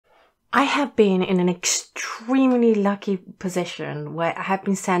I have been in an extremely lucky position where I have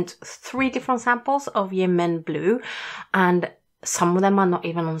been sent 3 different samples of YInMn Blue, and some of them are not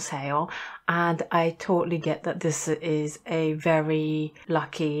even on sale. And I totally get that this is a very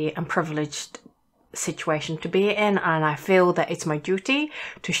lucky and privileged situation to be in, and I feel that it's my duty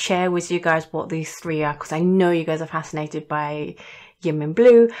to share with you guys what these 3 are, because I know you guys are fascinated by YInMn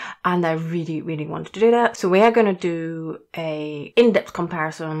Blue and I really wanted to do that. So we are going to do a in-depth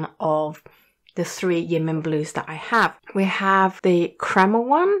comparison of the 3 YInMn Blues that I have. We have the Kremer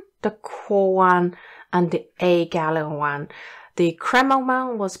one, the QoR one, and the A Gallo one. The Kremer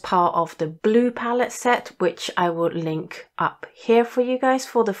one was part of the blue palette set, which I will link up here for you guys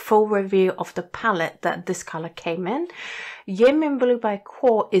for the full review of the palette that this color came in. YInMn Blue by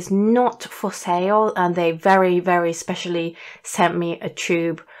QoR is not for sale, and they very specially sent me a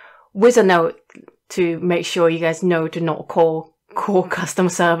tube with a note to make sure you guys know to not call QoR customer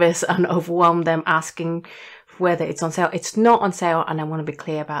service and overwhelm them asking whether it's on sale. It's not on sale, and I want to be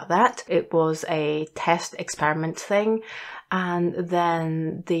clear about that. It was a test experiment thing. And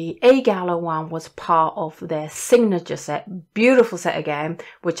then the A Gallo one was part of their signature set, beautiful set again,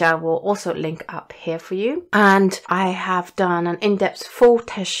 which I will also link up here for you. And I have done an in-depth full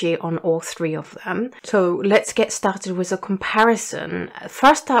test sheet on all 3 of them. So let's get started with a comparison.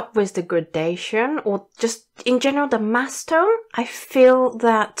 First up with the gradation, or just in general the mass tone. I feel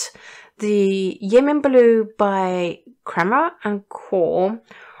that the YInMn Blue by Kremer and QoR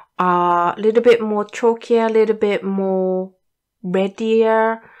are a little bit more chalkier, a little bit more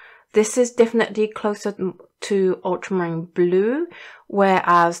reddier. This is definitely closer to ultramarine blue,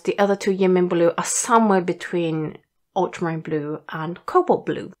 whereas the other 2 YInMn Blue are somewhere between ultramarine blue and cobalt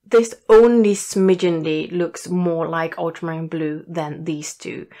blue. This only smidgenly looks more like ultramarine blue than these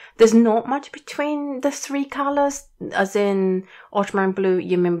 2. There's not much between the 3 colors, as in ultramarine blue,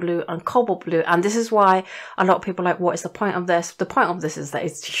 YInMn Blue, and cobalt blue. And this is why a lot of people are like, what is the point of this? The point of this is that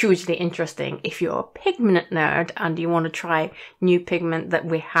it's hugely interesting if you're a pigment nerd and you want to try new pigment that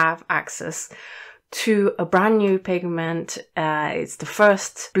we have access to a brand new pigment. It's the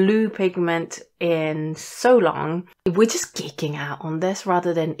first blue pigment in so long. We're just geeking out on this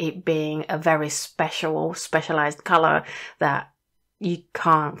rather than it being a very specialized color that you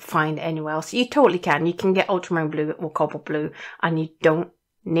can't find anywhere else. You totally can. You can get ultramarine blue or cobalt blue and you don't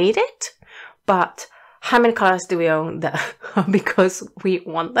need it. But how many colors do we own that because we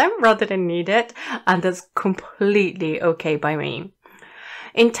want them rather than need it? And that's completely okay by me.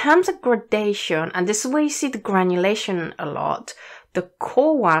 In terms of gradation, and this is where you see the granulation a lot, the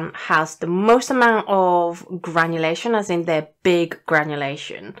QoR one has the most amount of granulation, as in their big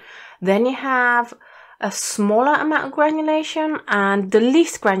granulation. Then you have a smaller amount of granulation, and the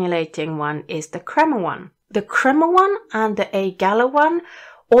least granulating one is the Kremer one. The Kremer one and the A Gallo one,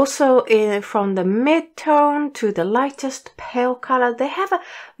 also from the mid-tone to the lightest pale color, they have a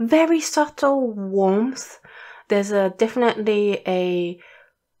very subtle warmth. There's definitely a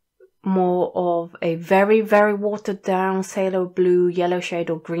more of a very watered down phthalo blue, yellow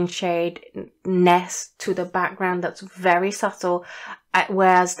shade or green shade ness to the background that's very subtle,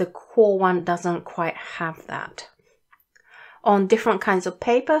 whereas the QoR one doesn't quite have that. On different kinds of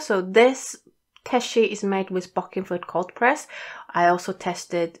paper, so this test sheet is made with Bockingfoot cold press. I also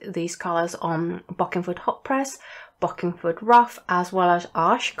tested these colors on Bockingfoot hot press, Bockingfoot rough, as well as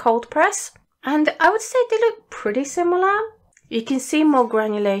Arch cold press, and I would say they look pretty similar. You can see more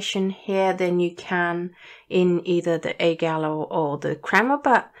granulation here than you can in either the A Gallo or the Kremer,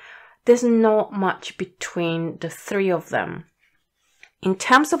 but there's not much between the 3 of them. In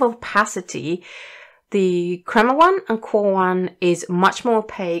terms of opacity, the Kremer one and QoR one is much more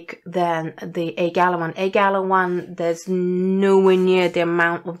opaque than the A Gallo one. A Gallo one, there's nowhere near the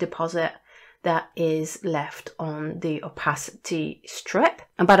amount of deposit that is left on the opacity strip.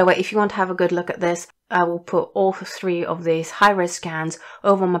 And by the way, if you want to have a good look at this, I will put all 3 of these high-res scans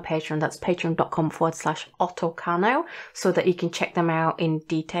over on my Patreon. That's patreon.com/Oto Kano, so that you can check them out in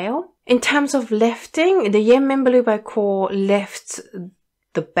detail. In terms of lifting, the YInMn Blue by QoR lifts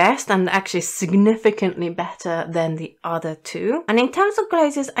the best and actually significantly better than the other 2. And in terms of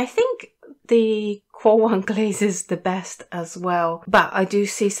glazes, I think the QoR one glazes the best as well, but I do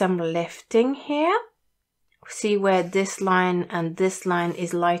see some lifting here. See where this line and this line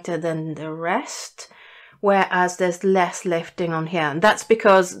is lighter than the rest, whereas there's less lifting on here, and that's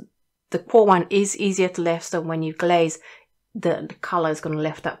because the QoR one is easier to lift, so when you glaze, the color is going to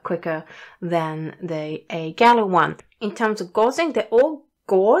lift up quicker than the A Gallo one. In terms of gauzing, they're all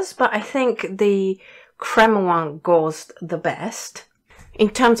gauze, but I think the Kremer one gauzed the best. In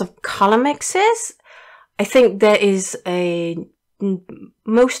terms of color mixes, I think there is a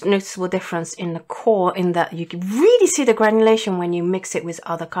most noticeable difference in the core, in that you can really see the granulation when you mix it with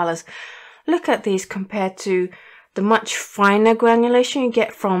other colors. Look at these compared to the much finer granulation you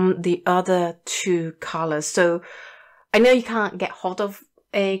get from the other two colors. So I know you can't get hold of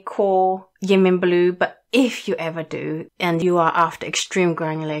a QoR YInMn Blue, but if you ever do and you are after extreme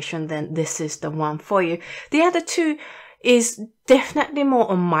granulation, then this is the one for you. The other two is definitely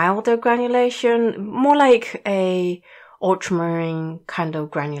more a milder granulation, more like a ultramarine kind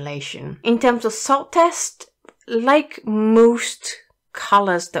of granulation. In terms of salt test, like most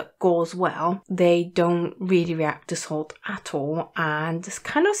colors that gauze well, they don't really react to salt at all, and it's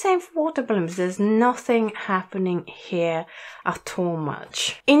kind of same for water balloons. There's nothing happening here at all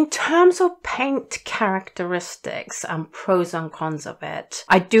much. In terms of paint characteristics and pros and cons of it,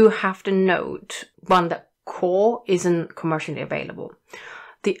 I do have to note, one, that QoR isn't commercially available.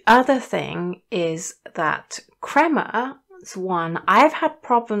 The other thing is that Kremer one, I've had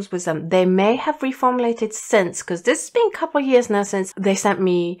problems with them. They may have reformulated since, because this has been a couple of years now since they sent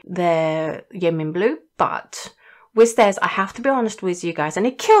me their YInMn Blue, but with theirs, I have to be honest with you guys, and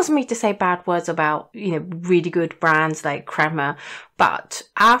it kills me to say bad words about, you know, really good brands like Kremer, but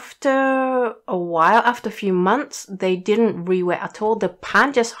after a while, after a few months, they didn't re-wet at all. The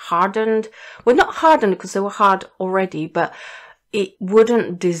pan just hardened. Well, not hardened because they were hard already, but it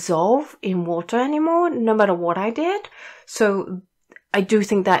wouldn't dissolve in water anymore, no matter what I did. So I do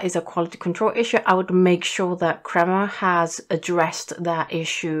think that is a quality control issue. I would make sure that Kremer has addressed that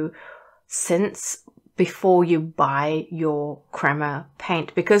issue since, before you buy your Kremer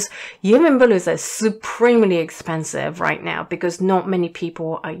paint, because YInMn Blue is supremely expensive right now because not many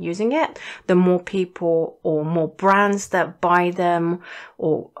people are using it. The more people or more brands that buy them,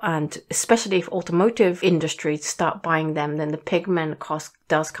 and especially if automotive industry start buying them, then the pigment cost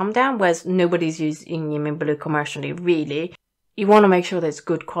does come down, whereas nobody's using YInMn Blue commercially really. You want to make sure that it's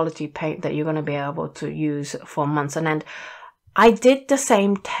good quality paint that you're going to be able to use for months on end. I did the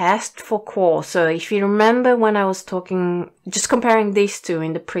same test for QoR. So if you remember when I was talking, just comparing these two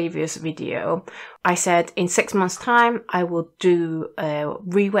in the previous video, I said in 6 months time, I will do a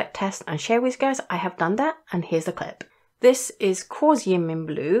re-wet test and share with you guys. I have done that, and here's the clip. This is QoR YInMn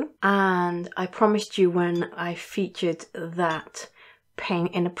Blue, and I promised you when I featured that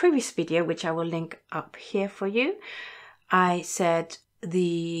paint in a previous video, which I will link up here for you, I said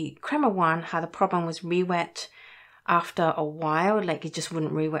the Kremer one had a problem with re-wet after a while, like it just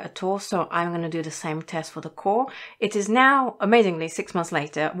wouldn't re-wet at all. So I'm going to do the same test for the QoR. It is now amazingly 6 months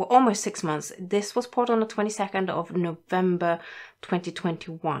later. Well, almost 6 months. This was poured on the 22nd of November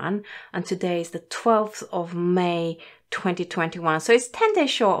 2021, and today is the 12th of May 2021. So it's 10 days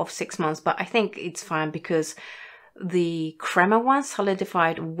short of 6 months, but I think it's fine because the Kremer one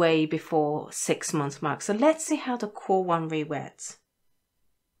solidified way before 6 months mark. So let's see how the QoR one re-wets.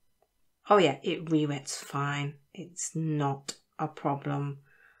 Oh yeah, it re-wets fine. It's not a problem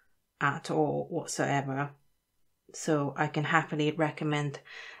at all whatsoever. So I can happily recommend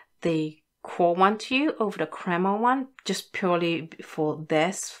the QoR one to you over the Kremer one, just purely for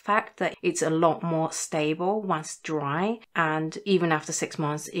this fact that it's a lot more stable once dry, and even after 6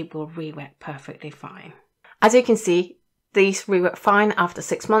 months it will re-wet perfectly fine. As you can see, these re-wet fine after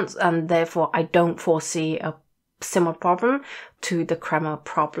 6 months, and therefore I don't foresee a similar problem to the Kremer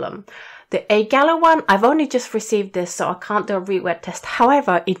problem. The A Gallo one, I've only just received this, so I can't do a re-wet test.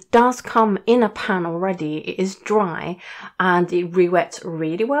 However, it does come in a pan already. It is dry and it re-wets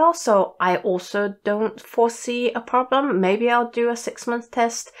really well. So I also don't foresee a problem. Maybe I'll do a 6 month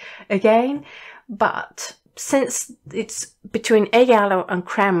test again. But since it's between A Gallo and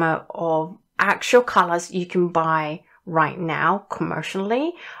Kremer of actual colors you can buy right now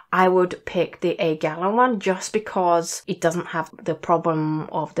commercially, I would pick the A Gallo one just because it doesn't have the problem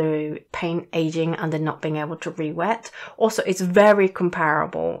of the paint aging and then not being able to re-wet. Also, it's very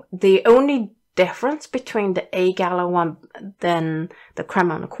comparable. The only difference between the A Gallo one than the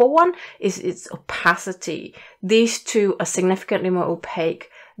Kremer and the QoR one is its opacity. These two are significantly more opaque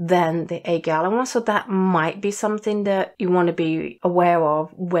than the A Gallo one, so that might be something that you want to be aware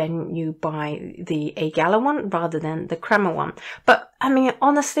of when you buy the A Gallo one rather than the Kremer one. But I mean,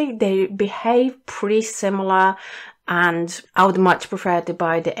 honestly, they behave pretty similar, and I would much prefer to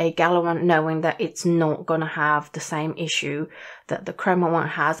buy the A Gallo one knowing that it's not going to have the same issue that the Kremer one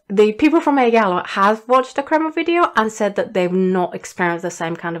has. The people from A Gallo have watched the Kremer video and said that they've not experienced the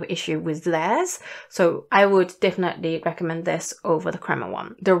same kind of issue with theirs. So I would definitely recommend this over the Kremer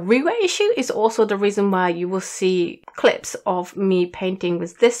one. The re-wet issue is also the reason why you will see clips of me painting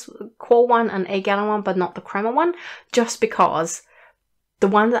with this QoR one and A Gallo one, but not the Kremer one, just because the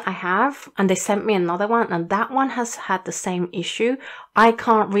one that I have, and they sent me another one, and that one has had the same issue. I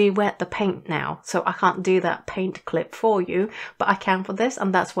can't re-wet the paint now, so I can't do that paint clip for you, but I can for this,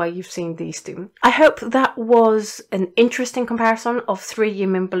 and that's why you've seen these two. I hope that was an interesting comparison of 3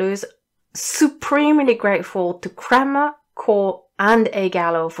 YInMn Blues. Supremely grateful to Kremer, QoR and A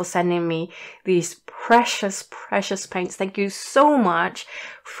Gallo for sending me these precious paints. Thank you so much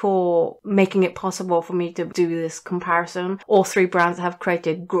for making it possible for me to do this comparison. All 3 brands have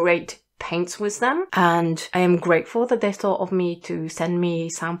created great paints with them, and I am grateful that they thought of me to send me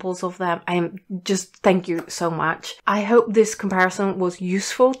samples of them. I am just, thank you so much. I hope this comparison was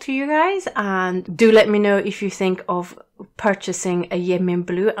useful to you guys, and do let me know if you think of purchasing a YInMn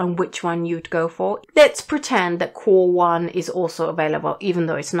Blue and which one you'd go for. Let's pretend that QoR 1 is also available, even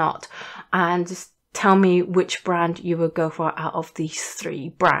though it's not, and just tell me which brand you would go for out of these 3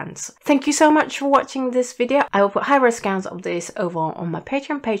 brands. Thank you so much for watching this video. I will put high-res scans of this over on my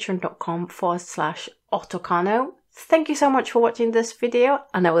Patreon, patreon.com/Oto Kano. Thank you so much for watching this video,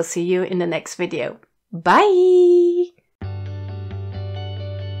 and I will see you in the next video. Bye!